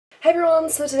everyone,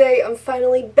 so today I'm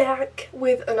finally back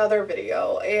with another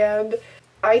video, and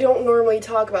I don't normally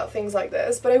talk about things like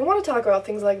this, but I want to talk about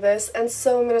things like this, and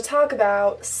so I'm going to talk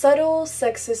about subtle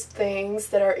sexist things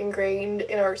that are ingrained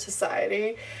in our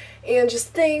society, and just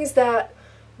things that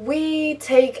we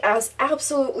take as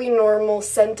absolutely normal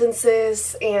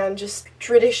sentences and just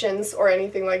traditions or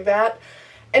anything like that.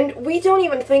 And we don't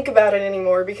even think about it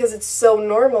anymore because it's so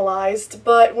normalized,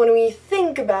 but when we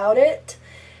think about it,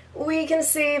 we can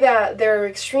see that they're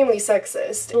extremely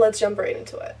sexist. Let's jump right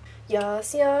into it.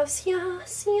 Yes.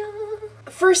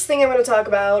 First thing I'm going to talk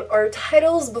about are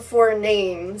titles before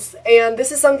names, and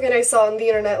this is something I saw on the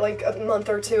internet like a month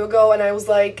or two ago, and I was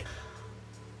like,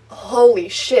 holy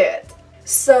shit.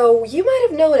 So you might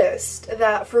have noticed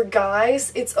that for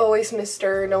guys, it's always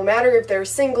Mr., no matter if they're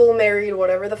single, married,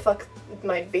 whatever the fuck it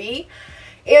might be.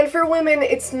 And for women,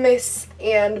 it's Miss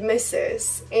and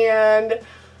Mrs. And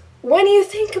when you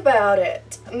think about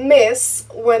it, Miss,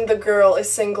 when the girl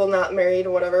is single, not married,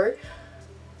 whatever,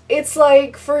 it's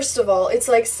like, first of all, it's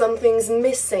like something's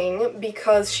missing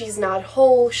because she's not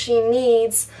whole. She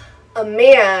needs a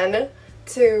man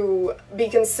to be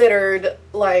considered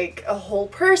like a whole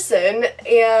person,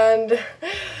 and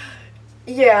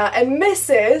yeah, and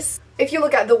Mrs., if you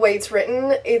look at the way it's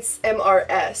written, it's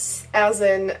MRS, as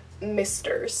in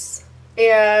Misters.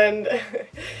 And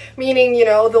meaning, you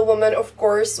know, the woman, of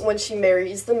course, when she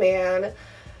marries the man,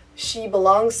 she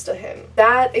belongs to him.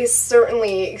 That is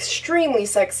certainly extremely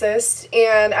sexist,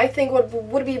 and I think what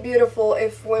would be beautiful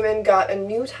if women got a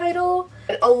new title.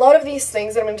 And a lot of these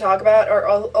things that I'm going to talk about are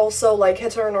also like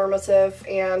heteronormative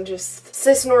and just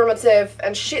cisnormative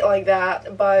and shit like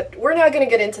that, but we're not going to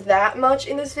get into that much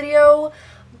in this video.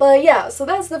 But yeah, so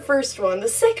that's the first one. The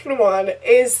second one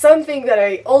is something that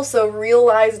I also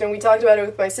realized, and we talked about it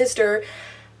with my sister,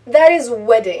 that is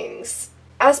weddings.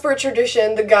 As per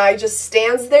tradition, the guy just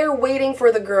stands there waiting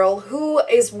for the girl who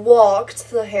is walked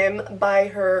to him by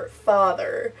her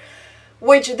father.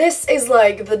 Which this is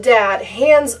like the dad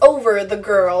hands over the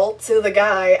girl to the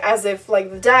guy as if like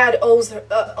the dad owns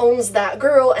that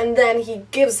girl, and then he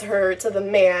gives her to the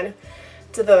man,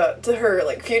 to her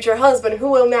like future husband who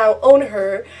will now own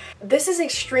her. This is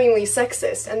extremely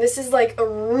sexist, and this is like a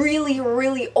really,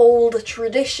 really old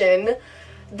tradition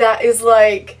that is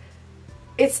like,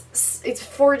 it's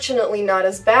fortunately not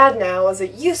as bad now as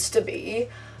it used to be,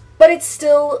 but it's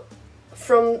still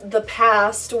from the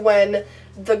past when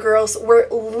the girls were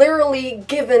literally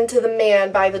given to the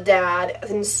man by the dad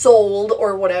and sold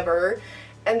or whatever,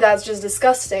 and that's just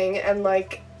disgusting, and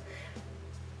like,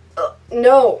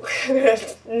 no.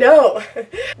 No.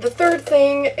 The third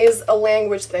thing is a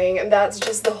language thing, and that's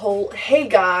just the whole hey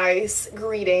guys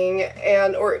greeting,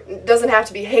 and or it doesn't have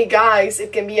to be hey guys,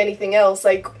 it can be anything else,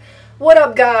 like what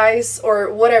up guys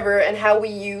or whatever, and how we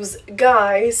use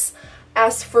guys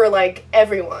as for like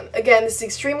everyone. Again, this is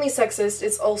extremely sexist.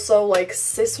 It's also like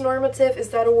cisnormative, is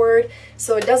that a word?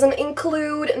 So it doesn't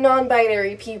include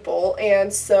non-binary people,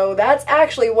 and so that's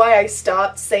actually why I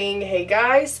stopped saying hey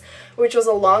guys, which was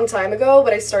a long time ago,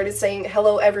 but I started saying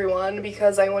hello everyone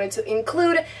because I wanted to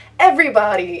include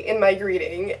everybody in my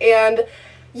greeting. And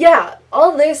yeah,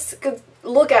 all this could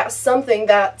look at something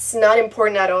that's not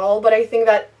important at all, but I think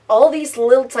that all these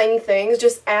little tiny things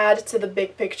just add to the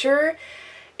big picture.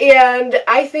 And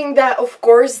I think that, of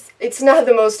course, it's not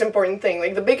the most important thing.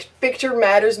 Like, the big picture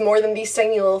matters more than these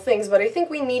tiny little things, but I think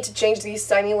we need to change these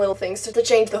tiny little things to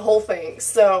change the whole thing.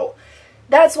 So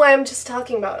that's why I'm just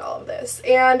talking about all of this.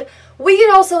 And we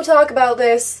can also talk about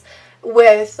this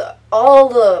with all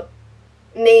the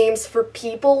names for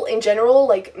people in general,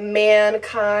 like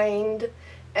mankind,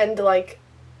 and like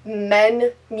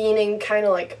men meaning kind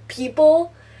of like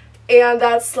people. And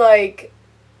that's like,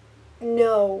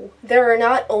 no, there are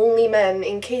not only men,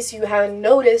 in case you haven't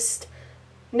noticed.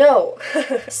 No.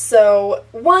 So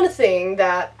one thing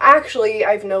that actually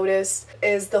I've noticed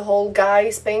is the whole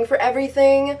guys paying for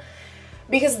everything,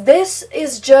 because this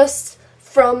is just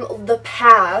from the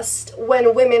past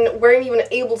when women weren't even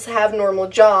able to have normal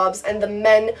jobs and the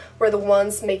men were the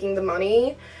ones making the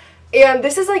money. And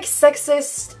this is like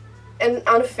sexist and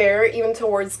unfair even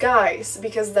towards guys,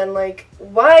 because then like,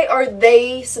 why are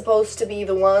they supposed to be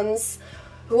the ones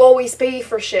who always pay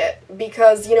for shit?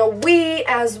 Because, you know, we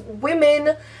as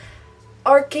women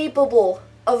are capable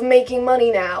of making money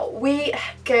now. We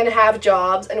can have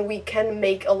jobs and we can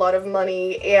make a lot of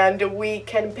money and we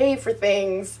can pay for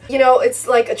things. You know, it's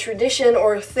like a tradition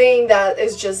or a thing that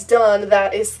is just done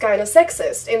that is kind of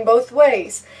sexist in both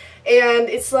ways. And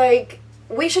it's like,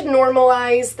 we should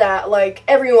normalize that, like,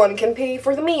 everyone can pay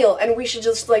for the meal, and we should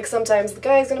just, like, sometimes the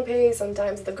guy's gonna pay,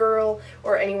 sometimes the girl,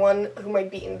 or anyone who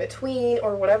might be in between,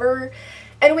 or whatever.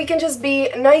 And we can just be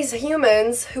nice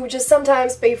humans who just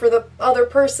sometimes pay for the other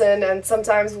person, and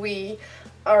sometimes we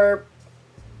are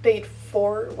paid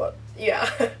for what? Yeah.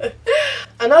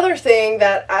 Another thing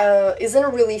that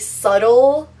isn't really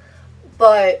subtle,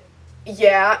 but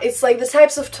yeah, it's like the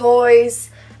types of toys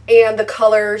and the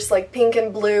colors, like pink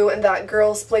and blue, and that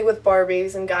girls play with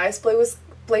Barbies and guys play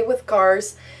with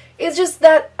cars. It's just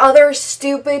that other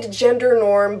stupid gender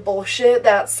norm bullshit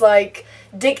that's like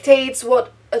dictates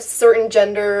what a certain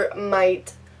gender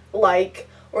might like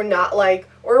or not like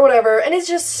or whatever, and it's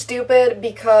just stupid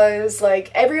because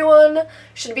like everyone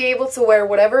should be able to wear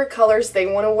whatever colors they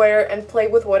want to wear and play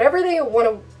with whatever they want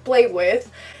to play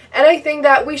with, and I think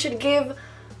that we should give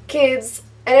kids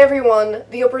and everyone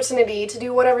the opportunity to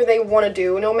do whatever they want to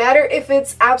do, no matter if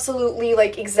it's absolutely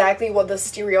like exactly what the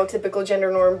stereotypical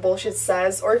gender norm bullshit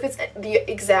says or if it's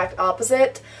the exact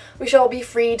opposite. We should all be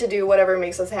free to do whatever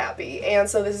makes us happy, and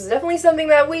so this is definitely something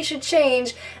that we should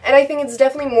change, and I think it's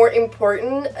definitely more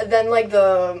important than like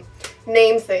the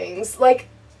name things. Like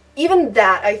even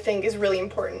that I think is really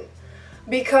important,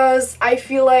 because I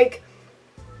feel like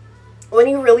when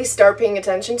you really start paying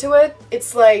attention to it,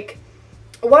 it's like,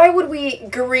 why would we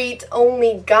greet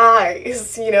only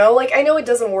guys, you know? Like, I know it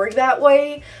doesn't work that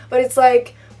way, but it's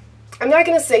like, I'm not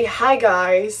gonna say hi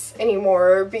guys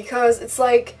anymore, because it's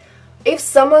like, if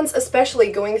someone's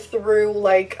especially going through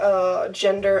like a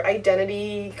gender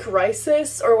identity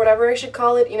crisis or whatever I should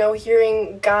call it, you know,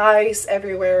 hearing guys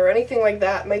everywhere or anything like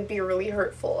that might be really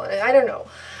hurtful, and I don't know.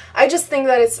 I just think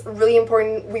that it's really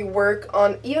important we work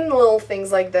on even little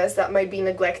things like this that might be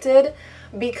neglected,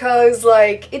 because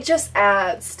like it just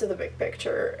adds to the big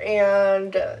picture,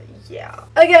 and yeah.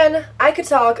 Again, I could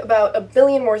talk about a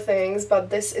billion more things, but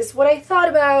this is what I thought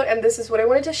about and this is what I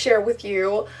wanted to share with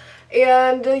you,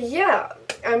 and yeah,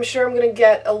 I'm sure I'm gonna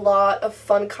get a lot of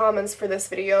fun comments for this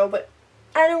video, but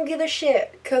I don't give a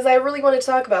shit because I really want to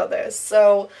talk about this.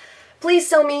 So please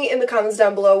tell me in the comments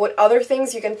down below what other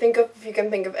things you can think of, if you can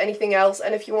think of anything else,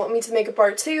 and if you want me to make a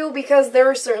part 2, because there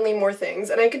are certainly more things,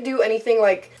 and I could do anything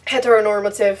like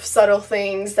heteronormative, subtle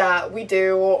things that we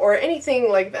do, or anything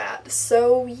like that.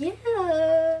 So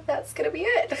yeah, that's gonna be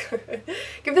it.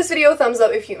 Give this video a thumbs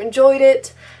up if you enjoyed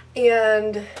it,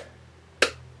 and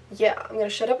yeah, I'm gonna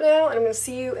shut up now, and I'm gonna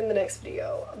see you in the next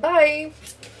video. Bye!